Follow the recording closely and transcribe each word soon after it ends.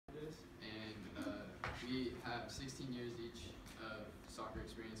We have 16 years each of soccer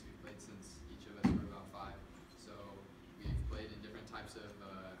experience. We've played since each of us were about 5. So we've played in different types of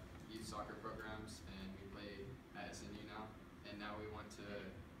youth soccer programs, and we play at SNU now. And now we want to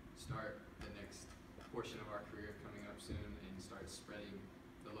start the next portion of our career coming up soon and start spreading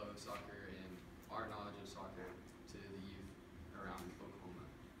the love of soccer and our knowledge of soccer to the youth around Oklahoma.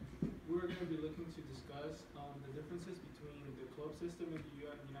 We're going to be looking to discuss the differences between the club system in the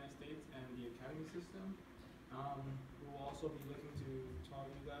United States and the academy system. We'll also be looking to talk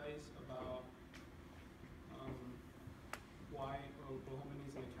to you guys about why Oklahoma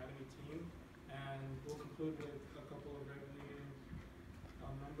needs an academy team, and we'll conclude with a couple of revenue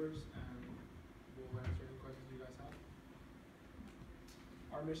numbers, and we'll answer any questions you guys have.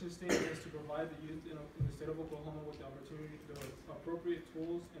 Our mission statement is to provide the youth in the state of Oklahoma with the appropriate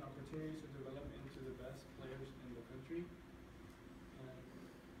tools and opportunities to develop into the best players in the country.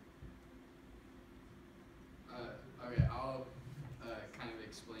 Okay, I'll kind of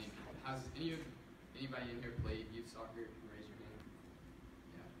explain. Has anybody in here played youth soccer? Raise your hand.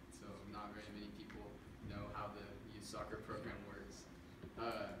 Yeah, so not very many people know how the youth soccer program works.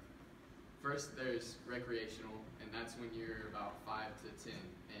 First, there's recreational, and that's when you're about 5 to 10,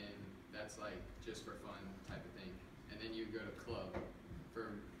 and that's like just for fun type of thing. And then you go to club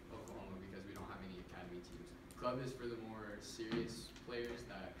for Oklahoma because we don't have any academy teams. Club is for the more serious players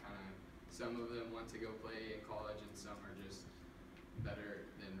that kind of, some of them want to go play in college and some are just better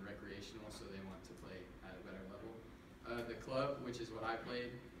than recreational, so they want to play at a better level. The club, which is what I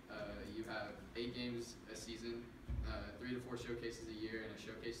played, you have 8 games a season, 3 to 4 showcases a year, and a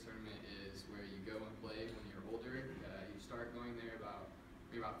showcase tournament is where you go and play when you're older. You start going there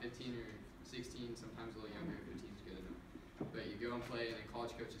maybe about 15 or 16, sometimes a little younger if your team's good enough. But you go and play, and then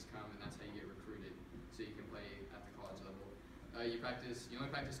college coaches come, and that's how you get recruited, so you can play at the college level. You only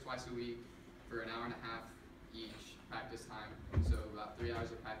practice twice a week for an hour and a half each practice time, so about 3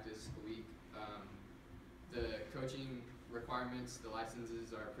 hours of practice a week. The coaching requirements, the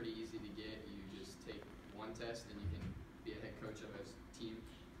licenses are pretty easy to get. You just take one test and you can be a head coach of a team.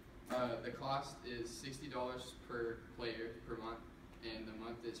 The cost is $60 per player per month, and the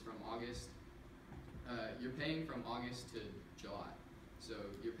month is from August. You're paying from August to July, so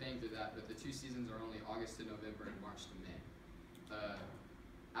you're paying through that, but the 2 seasons are only August to November and March to May.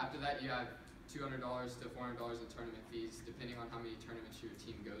 After that, you have $200 to $400 in tournament fees, depending on how many tournaments your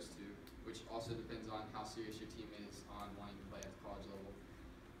team goes to, which also depends on how serious your team is on wanting to play at the college level,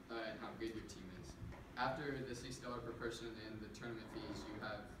 and how good your team is. After the $60 per person and the tournament fees, you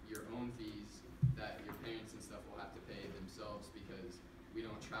have your own fees that your parents and stuff will have to pay themselves, because we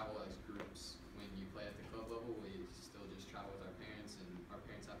don't travel as groups. When you play at the club level, we still just travel with our parents, and our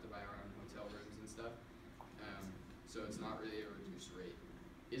parents have to buy our own hotel rooms and stuff. So it's not really a reduced rate.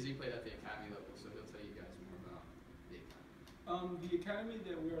 Izzy played at the academy level, so he'll tell you guys more about the academy. The academy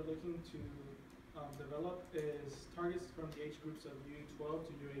that we are looking to develop is targets from the age groups of U12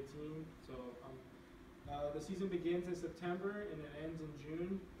 to U18. So the season begins in September and it ends in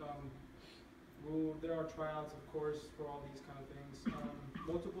June. There are tryouts, of course, for all these kind of things.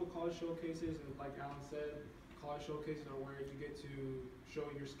 Multiple college showcases, and like Alan said, college showcases are where you get to show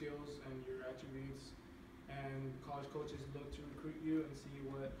your skills and your attributes, and college coaches look to recruit you and see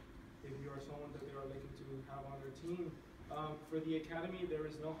if you are someone that they are looking to have on their team. For the academy, there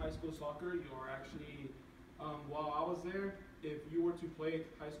is no high school soccer. You are actually, while I was there, if you were to play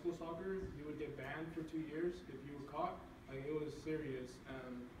high school soccer, you would get banned for 2 years if you were caught. Like, it was serious.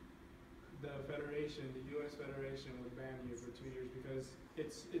 The federation, the U.S. Federation, would ban you for 2 years, because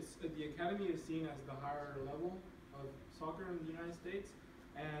the academy is seen as the higher level of soccer in the United States,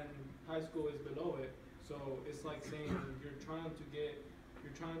 and high school is below it. So it's like saying you're trying to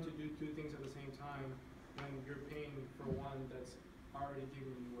do 2 things at the same time when you're paying for one that's already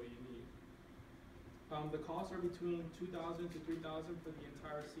giving you what you need. The costs are between $2,000 to $3,000 for the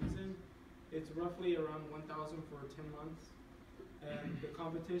entire season. It's roughly around $1,000 for 10 months. And the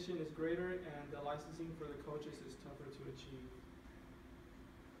competition is greater, and the licensing for the coaches is tougher to achieve.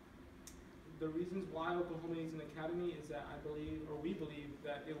 The reasons why Oklahoma needs an academy is that we believe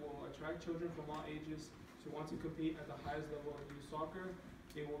that it will attract children from all ages to want to compete at the highest level of youth soccer.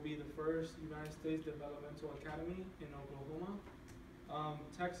 It will be the first United States developmental academy in Oklahoma.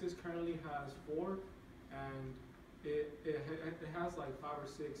 Texas currently has 4, and it has like 5 or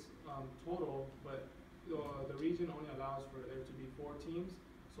 6 total, but the region only allows for there to be 4 teams.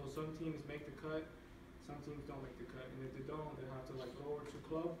 So some teams make the cut, some teams don't make the cut, and if they don't, they have to like go over to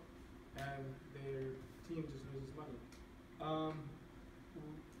club, and their team just loses money.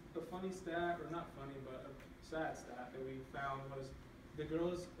 A funny stat, or not funny, but a sad stat that we found was The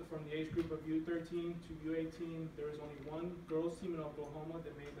girls from the age group of U13 to U18, there was only one girls team in Oklahoma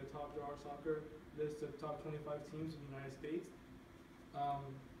that made the top drawer soccer list of top 25 teams in the United States.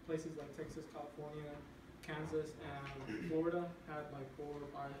 Places like Texas, California, Kansas, and Florida had like 4 or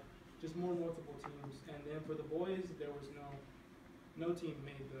 5, just multiple teams. And then for the boys, there was no team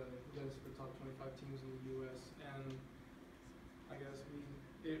made the list for top 25 teams in the U.S. And I guess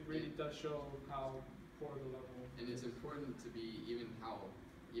it really does show how poor the level. And it's important to be even how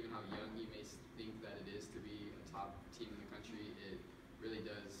young you may think that it is to be a top team in the country. It really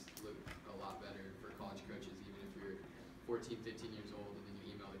does look a lot better for college coaches, even if you're 14, 15 years old, and then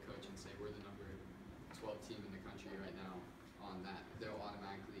you email the coach and say we're the number 12 team in the country right now. On that, they'll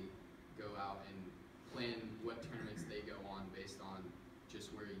automatically go out and plan what tournaments they go on based on just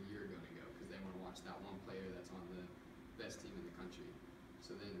where you're going to go, because they want to watch that one player that's on the best team in the country.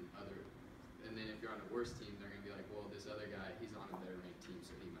 So then if you're on a worse team, they're going to be like, well, this other guy, he's on a better ranked team,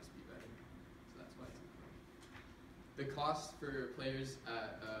 so he must be better. So that's why it's important. The cost for players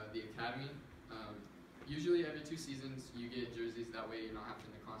at the academy, usually every 2 seasons you get jerseys. That way you're not having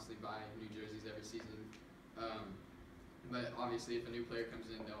to constantly buy new jerseys every season. But obviously if a new player comes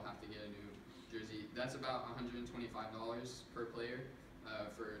in, they'll have to get a new jersey. That's about $125 per player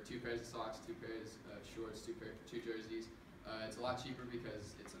for 2 pairs of socks, 2 pairs of shorts, 2 jerseys. It's a lot cheaper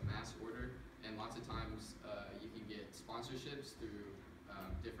because it's a mass order, and lots of times you can get sponsorships through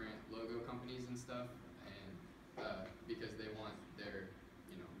different logo companies and stuff, and because they want their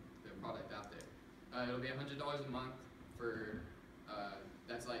product out there. It'll be $100 a month for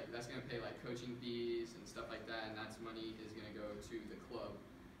that's going to pay like coaching fees and stuff like that, and that's money is going to go to the club.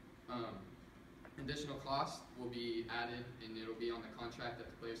 Additional costs will be added, and it'll be on the contract that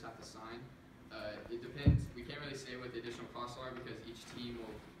the players have to sign. It depends. We can't really say what the additional costs are because each team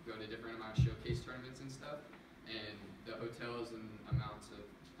will go to different amount of showcase tournaments and stuff, and the hotels and amounts of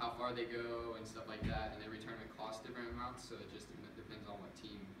how far they go and stuff like that, and every tournament costs different amounts, so it just depends on what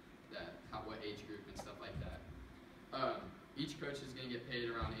team, what age group and stuff like that. Each coach is going to get paid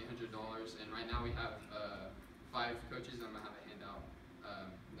around $800, and right now we have 5 coaches, and I'm going to have a handout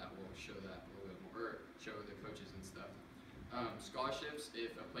that will show that a little bit more, or show the coaches and stuff. Scholarships,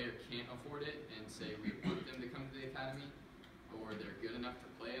 if a player can't afford it and say we want them to come to the academy or they're good enough to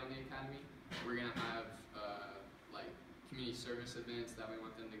play on the academy, we're going to have like community service events that we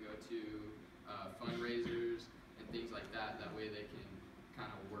want them to go to, fundraisers and things like that. That way they can kind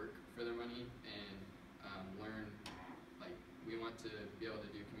of work for their money and learn. Like, we want to be able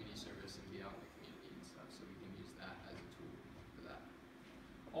to do community service and be out in the community and stuff, so we can use that as a tool for that.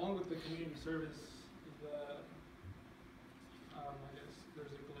 Along with the community service, I guess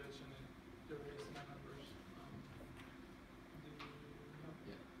there's a glitch and it erased my numbers.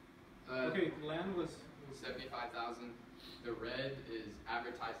 Okay, land was 75,000. The red is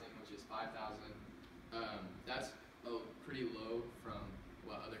advertising, which is 5,000. That's pretty low from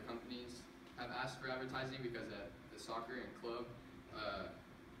what other companies have asked for advertising, because at the soccer and club,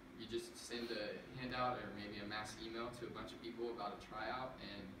 you just send a handout or maybe a mass email to a bunch of people about a tryout,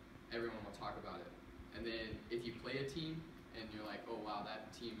 and everyone will talk about it. And then if you play a team and you're like, oh wow,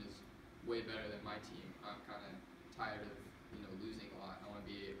 that team is way better than my team, I'm kind of tired of losing a lot, I want to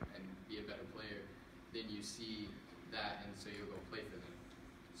be a better player, then you see that, and so you'll go play for them.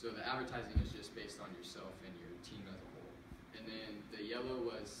 So the advertising is just based on yourself and your team as a whole. And then the yellow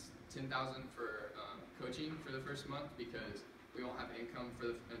was 10,000 for coaching for the first month, because we won't have income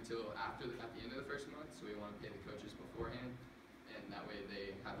until at the end of the first month, so we want to pay the coaches beforehand, and that way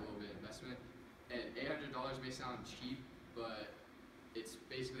they have a little bit of investment. And $800 may sound cheap, but it's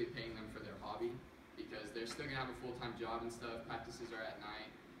basically paying them for their hobby, because they're still going to have a full-time job and stuff. Practices are at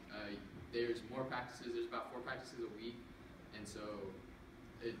night. There's more practices. There's about 4 practices a week, and so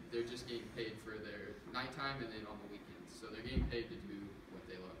they're just getting paid for their nighttime and then on the weekends. So they're getting paid to do what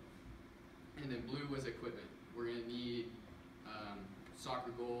they love. And then blue was equipment. We're going to need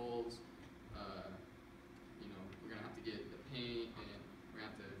soccer goals. We're going to have to get the paint, and we're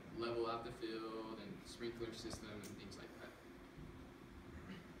going to have to level out the field and sprinkler system and things like that.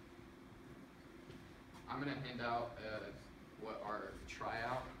 I'm going to hand out what our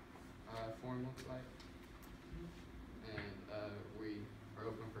tryout form looks like, and we are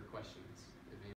open for questions.